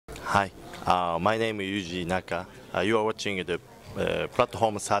Hi, my name is Yuji Naka. You are watching the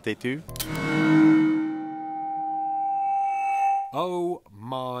Platform32. Oh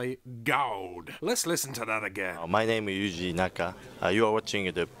my God. Let's listen to that again. My name is Yuji Naka. You are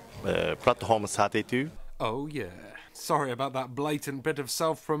watching the Platform32. Oh yeah. Sorry about that blatant bit of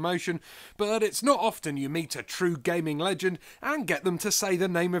self-promotion, but it's not often you meet a true gaming legend and get them to say the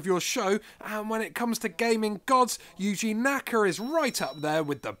name of your show, and when it comes to gaming gods, Yuji Naka is right up there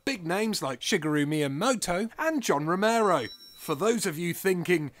with the big names like Shigeru Miyamoto and John Romero. For those of you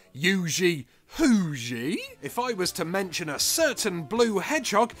thinking, Yuji Whoji? If I was to mention a certain blue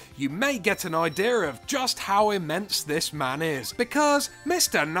hedgehog, you may get an idea of just how immense this man is. Because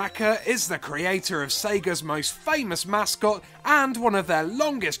Mr. Naka is the creator of Sega's most famous mascot and one of their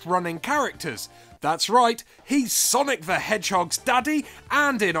longest running characters. That's right, he's Sonic the Hedgehog's daddy,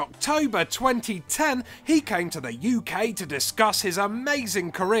 and in October 2010, he came to the UK to discuss his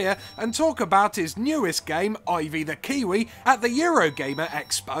amazing career and talk about his newest game, Ivy the Kiwi, at the Eurogamer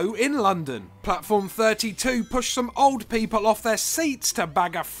Expo in London. Platform32 pushed some old people off their seats to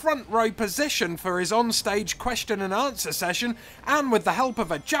bag a front row position for his onstage question and answer session, and with the help of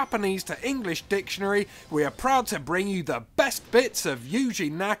a Japanese to English dictionary, we are proud to bring you the best bits of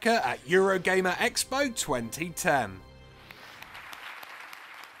Yuji Naka at Eurogamer Expo 2010.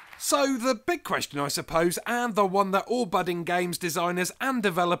 So the big question, I suppose, and the one that all budding games designers and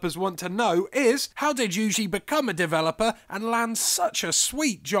developers want to know is, how did Yuji become a developer and land such a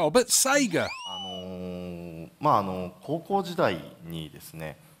sweet job at Sega? 高校時代にです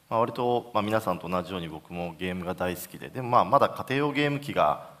ね、割と皆さんと同じように僕もゲームが大好きで、でもまだ家庭用ゲーム機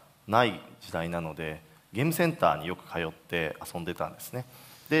がない時代なので、ゲームセンターによく通って遊んでたんですね。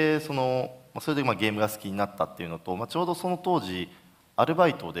で、それでゲームが好きになったっていうのと、ちょうどその当時アルバ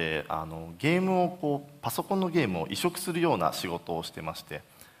イトでゲームをパソコンのゲームを移植するような仕事をしてまして、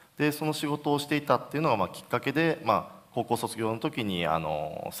でその仕事をしていたっていうのがきっかけで、高校卒業の時に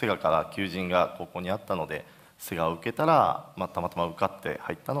セガから求人が高校にあったので、セガを受けたら、たまたま受かって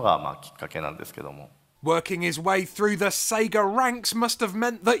入ったのがきっかけなんですけども。Working his way through the Sega ranks must have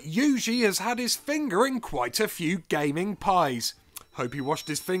meant that Yuji has had his finger in quite a few gaming pies. Hope he washed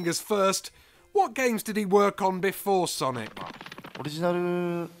his fingers first. What games did he work on before Sonic? オリジナ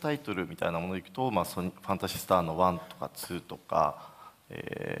ルタイトルみたいなものでいくと、ファンタシースターの1とか2とか、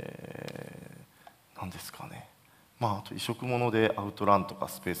何ですかね、あと移植ものでアウトランとか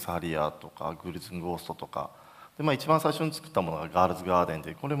スペースハリアーとかグルズンゴーストとかで、一番最初に作ったものがガールズガーデン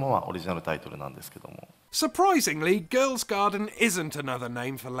で、これもオリジナルタイトルなんですけども。Surprisingly, Girls' Garden isn't another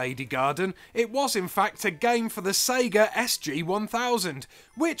name for Lady Garden. It was in fact a game for the Sega SG-1000,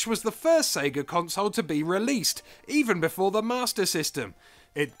 which was the first Sega console to be released, even before the Master System.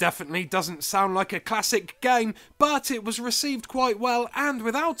 It definitely doesn't sound like a classic game, but it was received quite well, and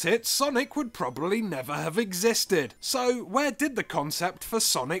without it, Sonic would probably never have existed. So, where did the concept for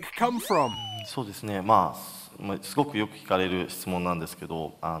Sonic come from? そうですね、すごくよく聞かれる質問なんですけ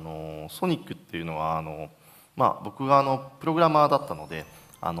ど、ソニックっていうのは僕がプログラマーだったので、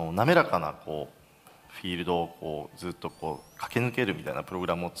滑らかなフィールドをずっと駆け抜けるみたいなプログ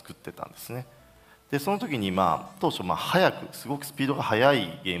ラムを作ってたんですね。でその時に当初速くすごくスピードが速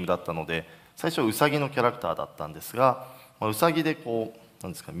いゲームだったので、最初はウサギのキャラクターだったんですが、ウサギでな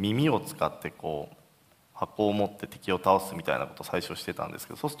んですか、耳を使って箱を持って敵を倒すみたいなことを最初してたんです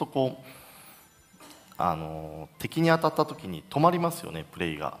けど、そうすると敵に当たった時に止まりますよね、プ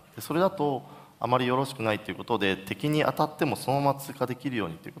レイが。でそれだとあまりよろしくないということで、敵に当たってもそのまま通過できるよう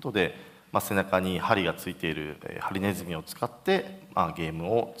にということで、背中に針がついているハリネズミを使って、ゲーム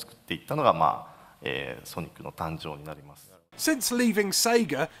を作っていったのが、ソニックの誕生になります。Since leaving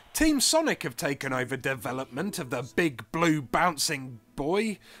Sega, Team Sonic have taken over development of the big blue bouncing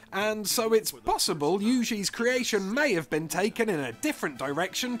boy, and so it's possible Yuji's creation may have been taken in a different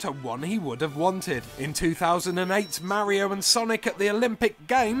direction to one he would have wanted. In 2008's Mario and Sonic at the Olympic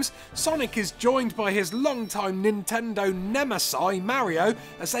Games, Sonic is joined by his longtime Nintendo nemesis Mario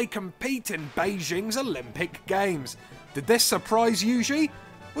as they compete in Beijing's Olympic Games. Did this surprise Yuji?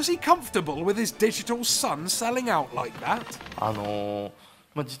 Was he comfortable with his digital son selling out like that?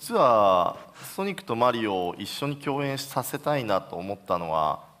 実はソニックとマリオを一緒に共演させたいなと思ったの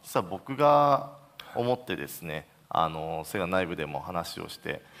は、実は僕が思ってですね、セガ内部でも話をし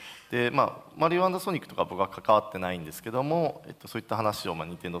て、でマリオ&ソニックとか僕は関わってないんですけども、そういった話を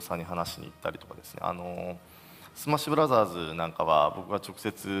任天堂さんに話しに行ったりとかですね、スマッシュブラザーズなんかは僕が直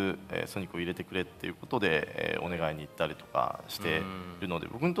接、ソニックを入れてくれっていうことで、お願いに行ったりとかしているので、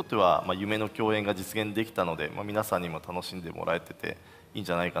僕にとっては、夢の共演が実現できたので、皆さんにも楽しんでもらえてていいん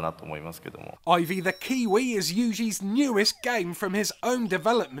じゃないかなと思いますけども。Ivy the Kiwi is Yuji's newest game from his own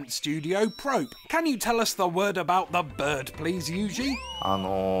development studio, Probe. Can you tell us the word about the bird, please, Yuji?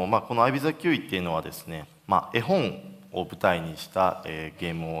 この Ivy the Kiwi っていうのはですね、絵本を舞台にした、ゲ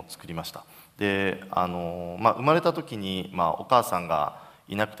ームを作りました。で生まれた時に、お母さんが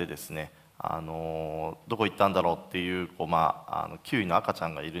いなくてですね、どこ行ったんだろうっていうキウイの赤ちゃ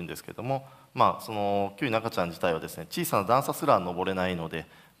んがいるんですけども、そのキウイの赤ちゃん自体はですね、小さな段差すら登れないので、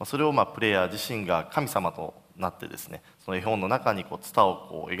それをプレイヤー自身が神様となってですね、その絵本の中にツタ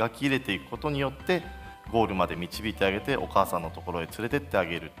を描き入れていくことによってゴールまで導いてあげて、お母さんのところへ連れてってあ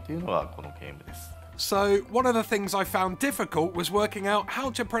げるっていうのがこのゲームです。So, one of the things I found difficult was working out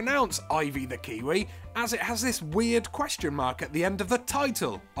how to pronounce Ivy the Kiwi, as it has this weird question mark at the end of the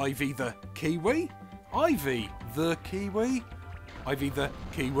title. Ivy the Kiwi? Ivy the Kiwi? Ivy the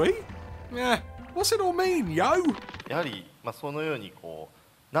Kiwi? What's it all mean, yo? やはり、そのように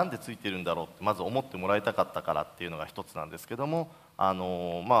なんでついてるんだろうってまず思ってもらいたかったからっていうのが一つなんですけども、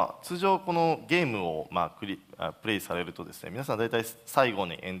通常このゲームをプレイされるとですね、皆さん大体最後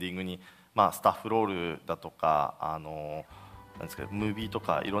にエンディングにスタッフロールだとかなんですか、ムービーと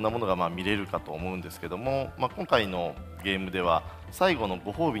かいろんなものが見れるかと思うんですけども、今回のゲームでは最後の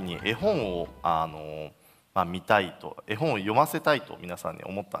ご褒美に絵本を見たいと、絵本を読ませたいと皆さんに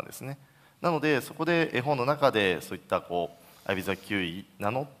思ったんですね。なのでそこで絵本の中でそういったアイビザキウイ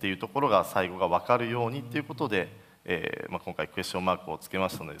なのっていうところが最後が分かるようにっていうことで、今回クエスチョンマークをつけま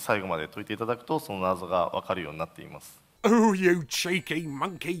したので、最後まで解いていただくとその謎が分かるようになっています。Oh, you cheeky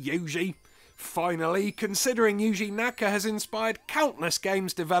monkey, Yuji. Finally, considering Yuji Naka has inspired countless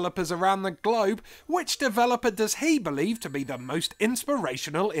games developers around the globe, which developer does he believe to be the most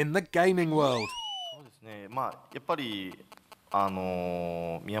inspirational in the gaming world? そうですね、やっぱり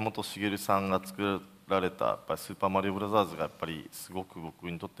宮本茂さんが作られたスーパーマリオブラザーズがやっぱりすごく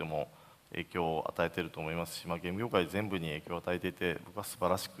僕にとっても影響を与えていると思いますし、ゲーム業界全部に影響を与えていて、僕は素晴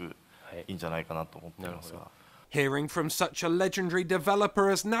らしくいいんじゃないかなと思っていますが。Hearing from such a legendary developer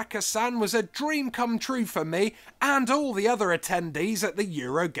as Naka-san was a dream come true for me and all the other attendees at the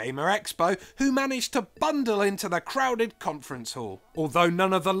Eurogamer Expo who managed to bundle into the crowded conference hall. Although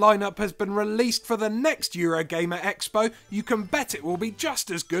none of the lineup has been released for the next Eurogamer Expo, you can bet it will be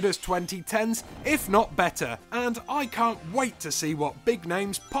just as good as 2010's, if not better, and I can't wait to see what big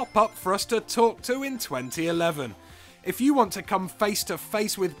names pop up for us to talk to in 2011. If you want to come face to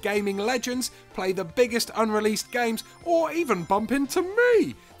face with gaming legends, play the biggest unreleased games, or even bump into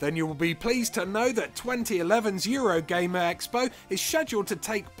me, then you will be pleased to know that 2011's Eurogamer Expo is scheduled to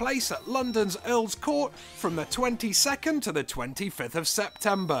take place at London's Earl's Court from the 22nd to the 25th of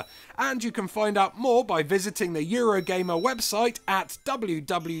September. And you can find out more by visiting the Eurogamer website at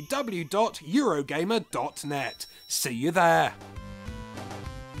www.eurogamer.net. See you there.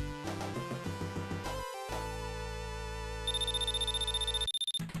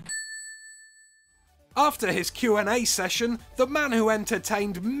 After his Q&A session, the man who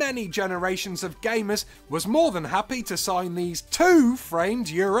entertained many generations of gamers was more than happy to sign these 2 framed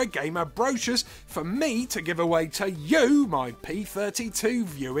Eurogamer brochures for me to give away to you, my P32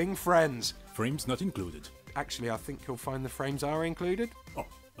 viewing friends. Frames not included. Actually, I think you'll find the frames are included. Oh.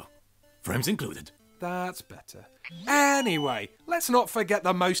 Frames included. That's better. Anyway, let's not forget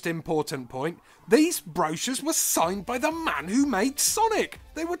the most important point. These brochures were signed by the man who made Sonic.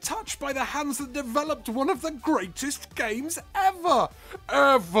 They were touched by the hands that developed one of the greatest games ever.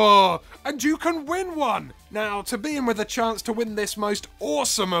 Ever! And you can win one. Now, to be in with a chance to win this most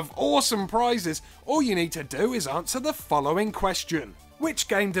awesome of awesome prizes, all you need to do is answer the following question. Which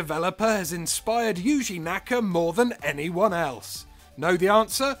game developer has inspired Yuji Naka more than anyone else? Know the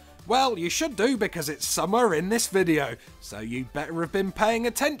answer? Well, you should do because it's somewhere in this video, so you better have been paying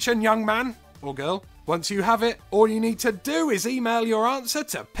attention, young man or girl. Once you have it, all you need to do is email your answer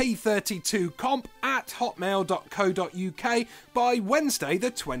to p32comp@hotmail.co.uk by Wednesday the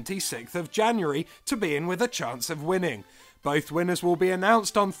 26th of January to be in with a chance of winning. Both winners will be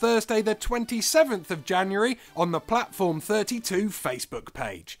announced on Thursday the 27th of January on the Platform32 Facebook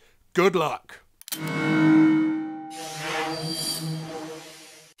page. Good luck!